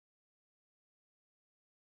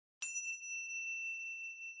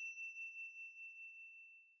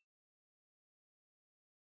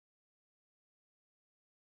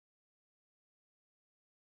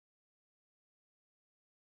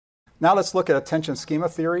Now let's look at attention schema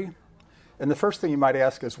theory. And the first thing you might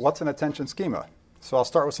ask is, what's an attention schema? So I'll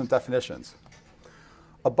start with some definitions.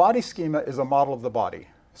 A body schema is a model of the body.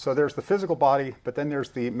 So there's the physical body, but then there's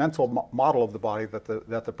the mental model of the body that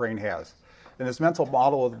the brain has. And this mental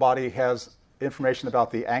model of the body has information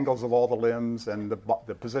about the angles of all the limbs and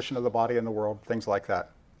the position of the body in the world, things like that.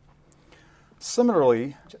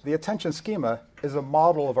 Similarly, the attention schema is a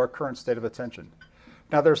model of our current state of attention.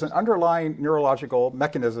 Now, there's an underlying neurological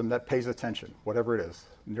mechanism that pays attention, whatever it is,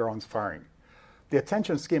 neurons firing. The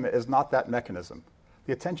attention schema is not that mechanism.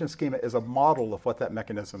 The attention schema is a model of what that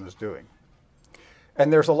mechanism is doing.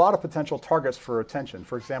 And there's a lot of potential targets for attention.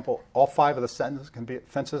 For example, all five of the senses can be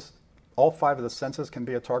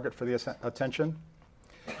a target for the attention.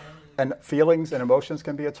 And feelings and emotions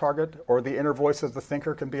can be a target, or the inner voice of the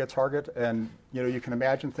thinker can be a target. And you can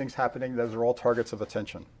imagine things happening. Those are all targets of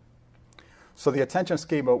attention. So the attention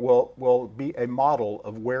schema will be a model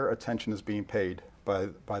of where attention is being paid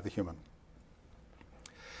by the human.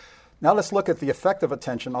 Now let's look at the effect of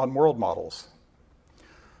attention on world models.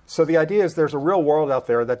 So the idea is there's a real world out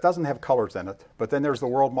there that doesn't have colors in it, but then there's the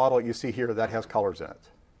world model you see here that has colors in it.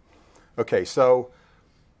 Okay, so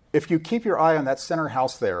if you keep your eye on that center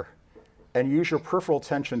house there and use your peripheral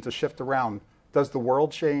attention to shift around, does the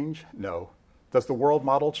world change? No. Does the world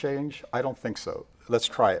model change? I don't think so. Let's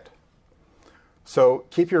try it. So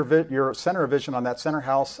keep your center of vision on that center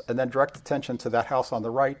house and then direct attention to that house on the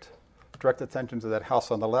right, direct attention to that house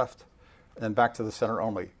on the left, and then back to the center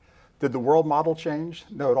only. Did the world model change?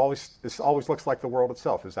 No, it always looks like the world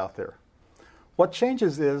itself is out there. What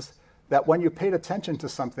changes is that when you paid attention to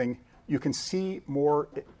something, you can see more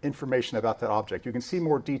information about that object. You can see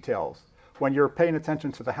more details. When you're paying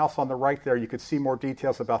attention to the house on the right there, you could see more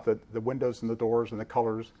details about the windows and the doors and the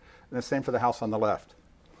colors, and the same for the house on the left.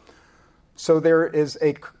 So there is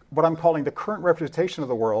what I'm calling the current representation of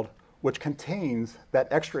the world, which contains that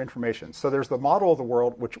extra information. So there's the model of the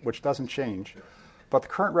world, which doesn't change, but the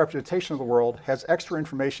current representation of the world has extra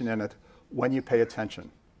information in it when you pay attention.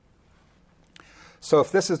 So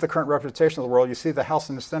if this is the current representation of the world, you see the house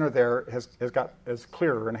in the center there is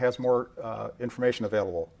clearer and has more information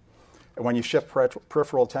available. And when you shift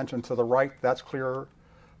peripheral attention to the right, that's clearer.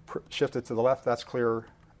 Shift it to the left, that's clearer,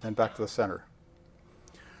 and back to the center.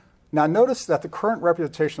 Now notice that the current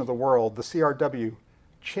representation of the world, the CRW,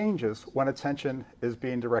 changes when attention is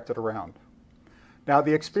being directed around. Now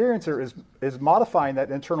the experiencer is modifying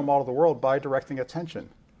that internal model of the world by directing attention.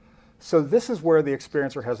 So this is where the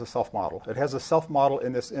experiencer has a self-model. It has a self-model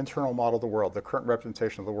in this internal model of the world, the current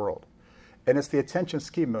representation of the world. And it's the attention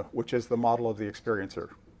schema, which is the model of the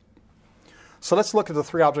experiencer. So let's look at the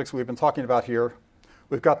three objects we've been talking about here.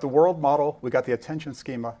 We've got the world model, we've got the attention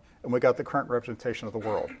schema, and we've got the current representation of the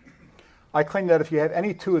world. I claim that if you have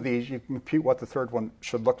any two of these, you can compute what the third one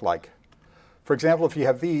should look like. For example, if you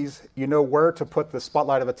have these, you know where to put the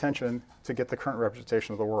spotlight of attention to get the current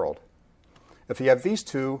representation of the world. If you have these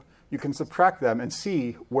two, you can subtract them and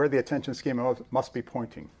see where the attention schema must be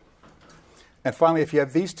pointing. And finally, if you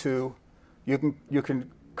have these two, you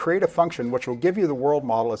can create a function which will give you the world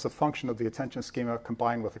model as a function of the attention schema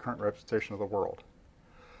combined with the current representation of the world.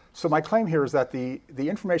 So my claim here is that the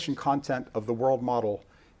information content of the world model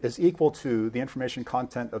is equal to the information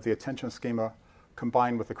content of the attention schema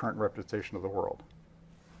combined with the current representation of the world.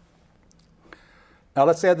 Now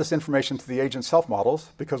let's add this information to the agent self-models,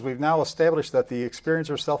 because we've now established that the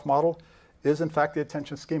experiencer self-model is in fact the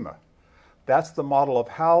attention schema. That's the model of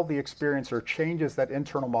how the experiencer changes that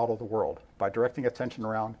internal model of the world by directing attention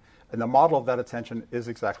around, and the model of that attention is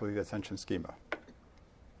exactly the attention schema.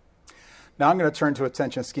 Now I'm going to turn to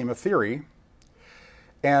attention schema theory.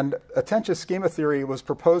 And attention schema theory was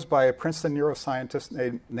proposed by a Princeton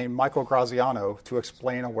neuroscientist named Michael Graziano to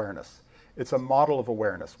explain awareness. It's a model of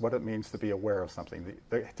awareness, what it means to be aware of something,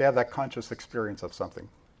 to have that conscious experience of something.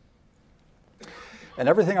 And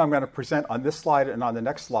everything I'm going to present on this slide and on the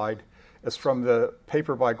next slide is from the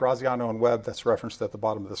paper by Graziano and Webb that's referenced at the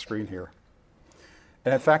bottom of the screen here.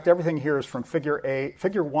 And in fact, everything here is from figure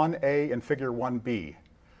 1A and figure 1B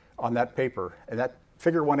on that paper. And that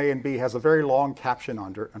figure 1A and B has a very long caption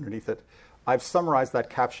underneath it. I've summarized that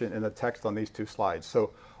caption in the text on these two slides.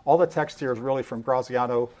 So all the text here is really from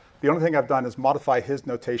Graziano. The only thing I've done is modify his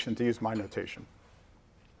notation to use my notation.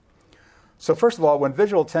 So first of all, when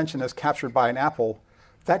visual attention is captured by an apple,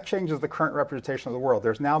 that changes the current representation of the world.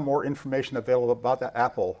 There's now more information available about that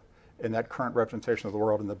apple in that current representation of the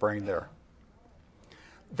world in the brain there.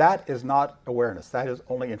 That is not awareness. That is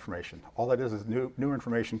only information. All that is new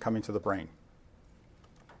information coming to the brain.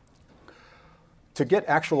 To get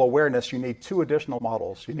actual awareness, you need two additional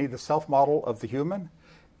models. You need the self-model of the human,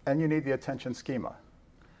 and you need the attention schema.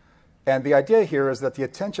 And the idea here is that the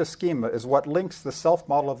attention schema is what links the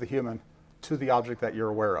self-model of the human to the object that you're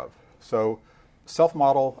aware of. So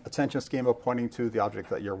self-model, attention schema pointing to the object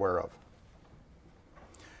that you're aware of.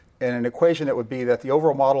 In an equation, it would be that the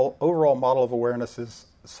overall model of awareness is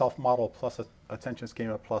self-model plus attention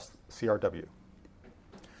schema plus CRW.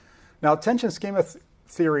 Now, attention schema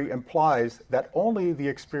theory implies that only the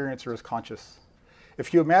experiencer is conscious.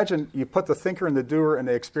 If you imagine you put the thinker and the doer and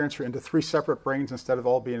the experiencer into three separate brains instead of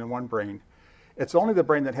all being in one brain, it's only the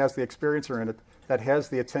brain that has the experiencer in it that has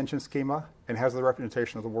the attention schema and has the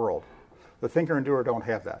representation of the world. The thinker and doer don't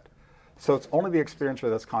have that. So it's only the experiencer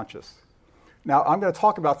that's conscious. Now, I'm going to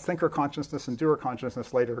talk about thinker consciousness and doer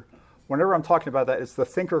consciousness later. Whenever I'm talking about that, it's the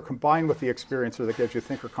thinker combined with the experiencer that gives you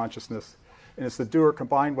thinker consciousness, and it's the doer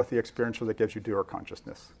combined with the experiencer that gives you doer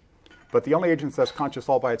consciousness. But the only agent that's conscious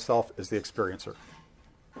all by itself is the experiencer.